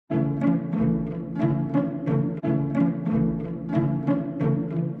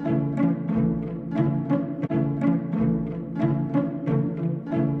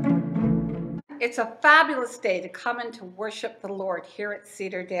It's a fabulous day to come and to worship the Lord here at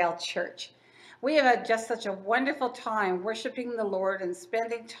Cedardale Church. We have had just such a wonderful time worshiping the Lord and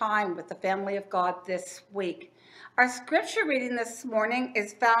spending time with the family of God this week. Our scripture reading this morning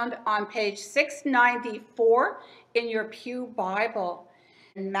is found on page 694 in your Pew Bible.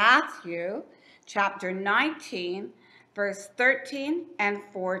 In Matthew chapter 19, verse 13 and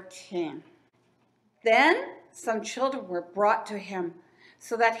 14. Then some children were brought to him,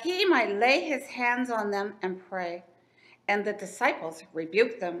 so that he might lay his hands on them and pray. And the disciples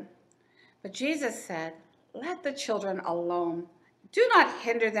rebuked them. But Jesus said, "Let the children alone. Do not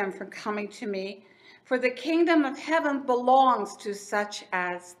hinder them from coming to me, for the kingdom of heaven belongs to such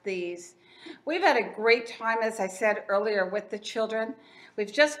as these." We've had a great time, as I said earlier, with the children.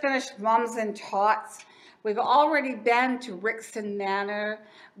 We've just finished Mums and Tots. We've already been to Rixon Manor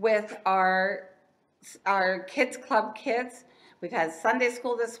with our Kids Club kids. We've had Sunday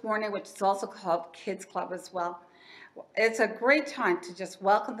school this morning, which is also called Kids Club as well. It's a great time to just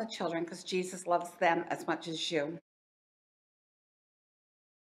welcome the children because Jesus loves them as much as you.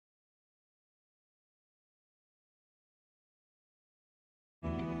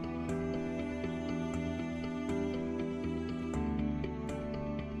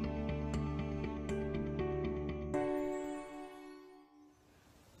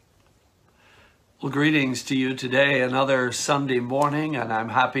 Well, greetings to you today, another Sunday morning, and I'm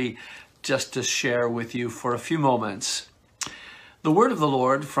happy just to share with you for a few moments the word of the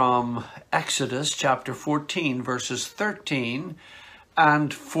Lord from Exodus chapter 14, verses 13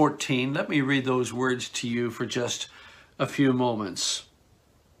 and 14. Let me read those words to you for just a few moments.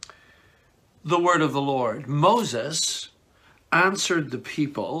 The word of the Lord. Moses answered the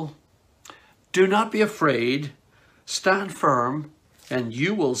people, "Do not be afraid, stand firm, and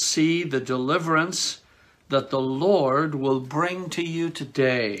you will see the deliverance that the Lord will bring to you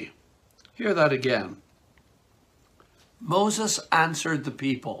today." Hear that again. Moses answered the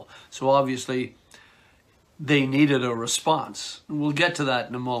people. So obviously they needed a response. We'll get to that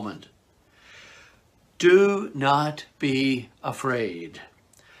in a moment. Do not be afraid.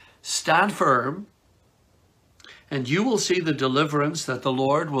 Stand firm, and you will see the deliverance that the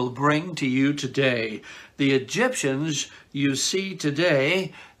Lord will bring to you today. The Egyptians you see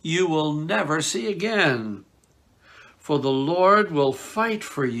today, you will never see again. For the Lord will fight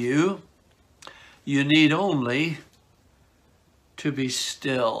for you. You need only to be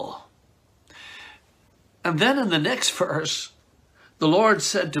still. And then in the next verse, the Lord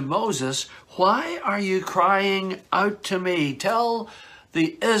said to Moses, "Why are you crying out to me? Tell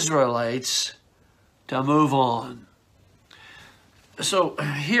the Israelites to move on." So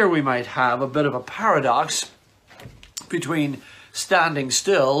here we might have a bit of a paradox between standing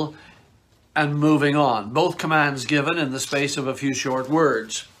still and moving on. Both commands given in the space of a few short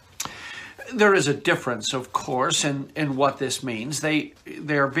words. There is a difference, of course, in what this means.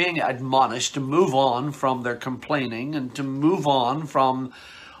 They're being admonished to move on from their complaining and to move on from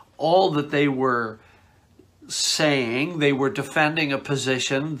all that they were saying. They were defending a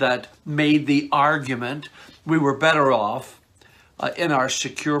position that made the argument we were better off in our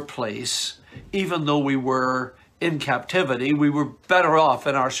secure place. Even though we were in captivity, we were better off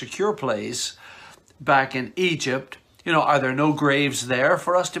in our secure place back in Egypt. You know, are there no graves there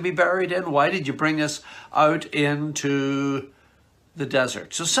for us to be buried in? Why did you bring us out into the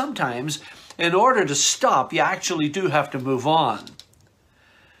desert? So sometimes, in order to stop, you actually do have to move on.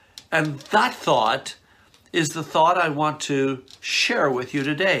 And that thought is the thought I want to share with you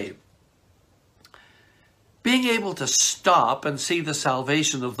today. Being able to stop and see the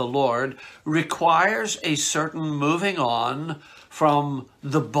salvation of the Lord requires a certain moving on from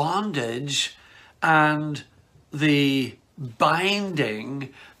the bondage and the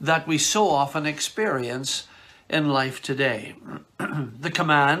binding that we so often experience in life today. The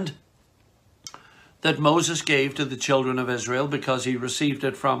command that Moses gave to the children of Israel, because he received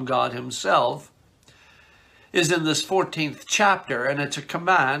it from God himself, is in this 14th chapter, and it's a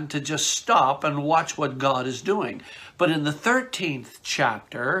command to just stop and watch what God is doing. But in the 13th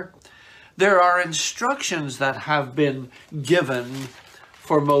chapter, there are instructions that have been given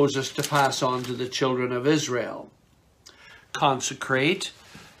for Moses to pass on to the children of Israel. Consecrate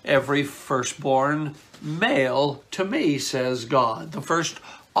every firstborn male to me, says God. The first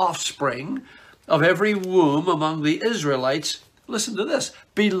offspring of every womb among the Israelites, listen to this,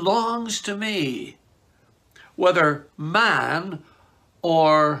 belongs to me, whether man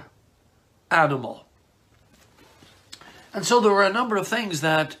or animal. And so there were a number of things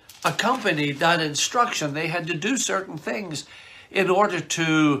that accompanied that instruction. They had to do certain things in order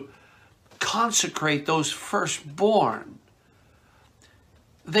to consecrate those firstborn.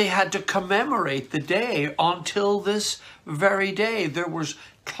 they had to commemorate the day until this very day. There was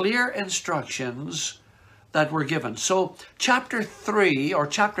clear instructions that were given. So chapter 13,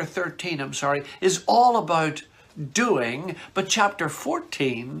 is all about doing, but chapter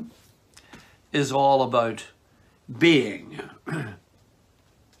 14 is all about being.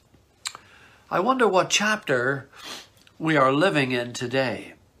 I wonder what chapter we are living in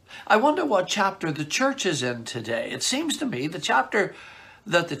today. I wonder what chapter the church is in today. It seems to me the chapter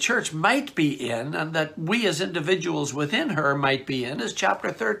that the church might be in, and that we as individuals within her might be in, is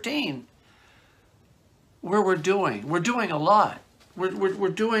chapter 13, where we're doing a lot. We're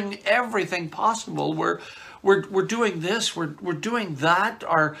doing everything possible. We're doing this, we're doing that.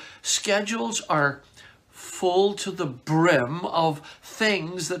 Our schedules are full to the brim of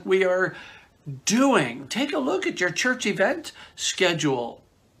things that we are doing. Take a look at your church event schedule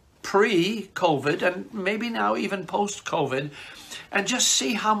pre-COVID and maybe now even post-COVID, and just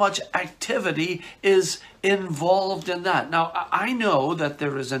see how much activity is involved in that. Now, I know that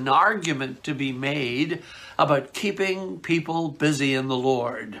there is an argument to be made about keeping people busy in the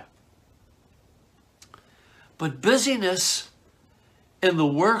Lord. But busyness in the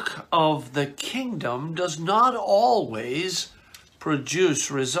work of the kingdom does not always produce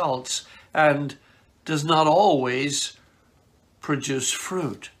results and does not always produce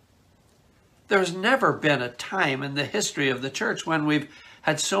fruit. There's never been a time in the history of the church when we've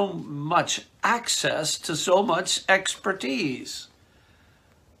had so much access to so much expertise.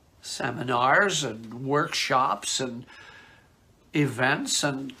 Seminars and workshops and events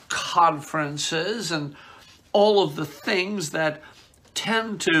and conferences and all of the things that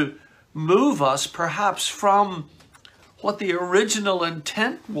tend to move us perhaps from what the original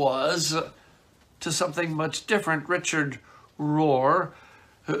intent was to something much different. Richard Rohr,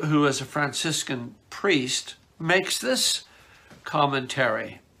 who is a Franciscan priest, makes this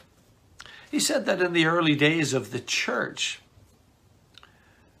commentary. He said that in the early days of the church,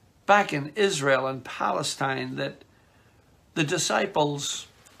 back in Israel and Palestine, that the disciples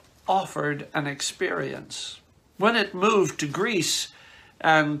offered an experience. When it moved to Greece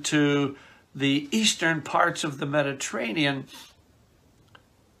and to the eastern parts of the Mediterranean,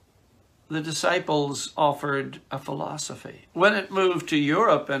 the disciples offered a philosophy. When it moved to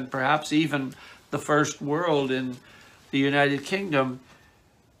Europe and perhaps even the first world in the United Kingdom,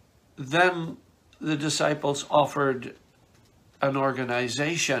 then the disciples offered an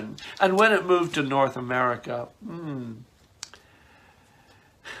organization. And when it moved to North America,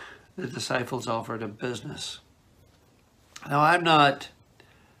 the disciples offered a business. Now, I'm not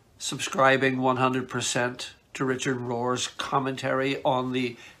subscribing 100% to Richard Rohr's commentary on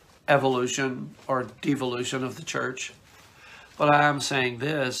the evolution or devolution of the church, but I am saying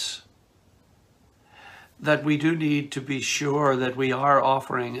this, that we do need to be sure that we are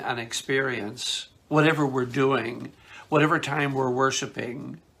offering an experience, whatever we're doing, whatever time we're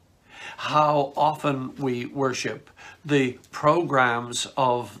worshiping, how often we worship, the programs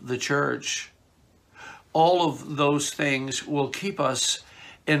of the church. All of those things will keep us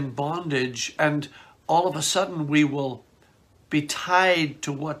in bondage, and all of a sudden we will be tied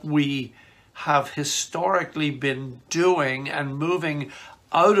to what we have historically been doing and moving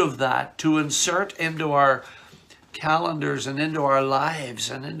out of that to insert into our calendars and into our lives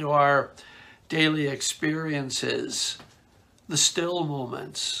and into our daily experiences the still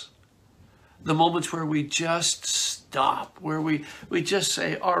moments, the moments where we just stop, where we just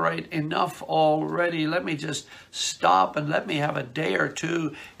say, all right, enough already. Let me just stop and let me have a day or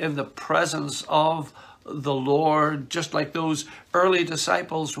two in the presence of the Lord, just like those early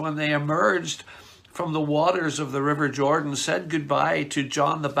disciples when they emerged from the waters of the River Jordan, said goodbye to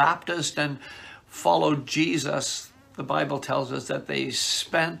John the Baptist and followed Jesus. The Bible tells us that they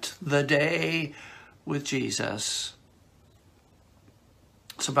spent the day with Jesus.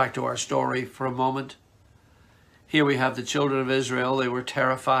 So back to our story for a moment. Here we have the children of Israel. They were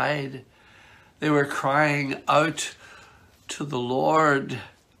terrified. They were crying out to the Lord.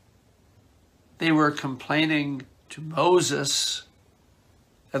 They were complaining to Moses.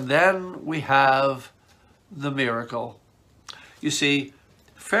 And then we have the miracle. You see,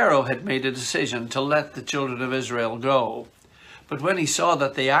 Pharaoh had made a decision to let the children of Israel go. But when he saw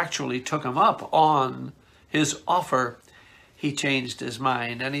that they actually took him up on his offer, he changed his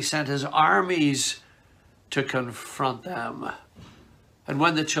mind and he sent his armies to confront them. And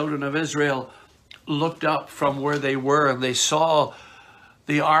when the children of Israel looked up from where they were and they saw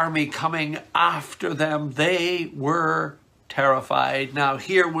the army coming after them, they were terrified. Now,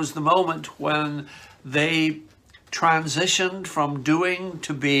 here was the moment when they transitioned from doing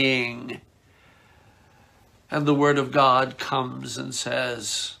to being. And the word of God comes and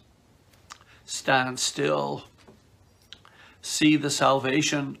says, stand still. See the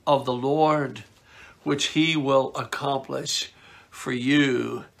salvation of the Lord, which he will accomplish for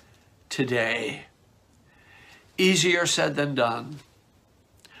you today. Easier said than done.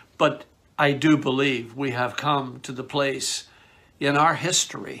 But I do believe we have come to the place in our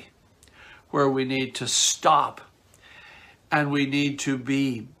history where we need to stop and we need to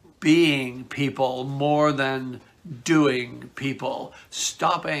be being people more than doing people,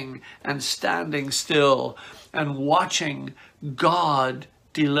 stopping and standing still and watching God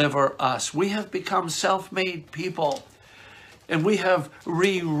deliver us. We have become self-made people, and we have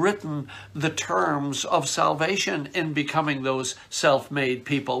rewritten the terms of salvation in becoming those self-made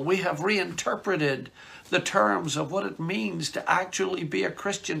people. We have reinterpreted the terms of what it means to actually be a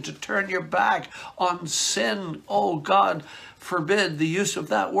Christian, to turn your back on sin. Oh, God forbid the use of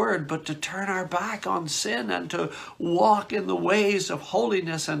that word, but to turn our back on sin and to walk in the ways of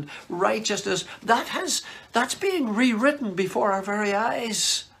holiness and righteousness. That's being rewritten before our very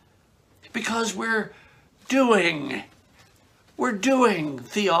eyes, because we're doing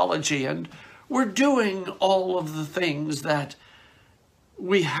theology, and we're doing all of the things that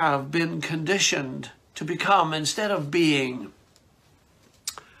we have been conditioned to become instead of being.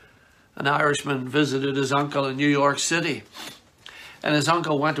 An Irishman visited his uncle in New York City, and his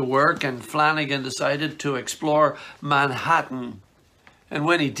uncle went to work, and Flanagan decided to explore Manhattan. And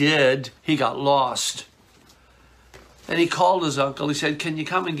when he did, he got lost. And he called his uncle. He said, can you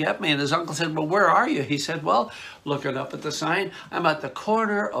come and get me? And his uncle said, well, where are you? He said, well, looking up at the sign, I'm at the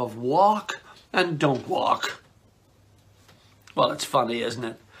corner of walk and don't walk. Well, it's funny, isn't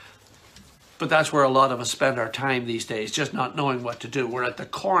it? But that's where a lot of us spend our time these days, just not knowing what to do. We're at the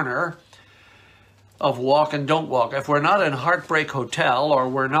corner of walk and don't walk. If we're not in Heartbreak Hotel or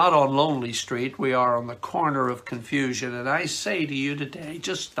we're not on Lonely Street, we are on the corner of confusion. And I say to you today,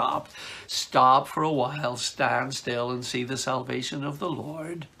 just stop. Stop for a while, stand still and see the salvation of the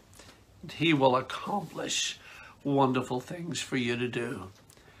Lord. And he will accomplish wonderful things for you to do.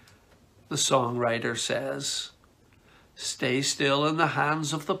 The songwriter says, stay still in the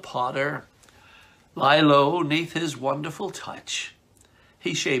hands of the potter. Lie low neath his wonderful touch.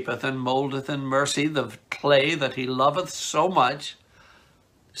 He shapeth and mouldeth in mercy the clay that he loveth so much.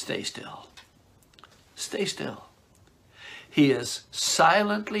 Stay still. Stay still. He is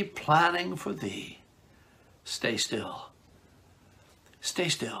silently planning for thee. Stay still. Stay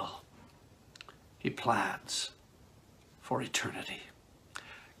still. He plans for eternity.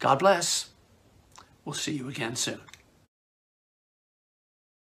 God bless. We'll see you again soon.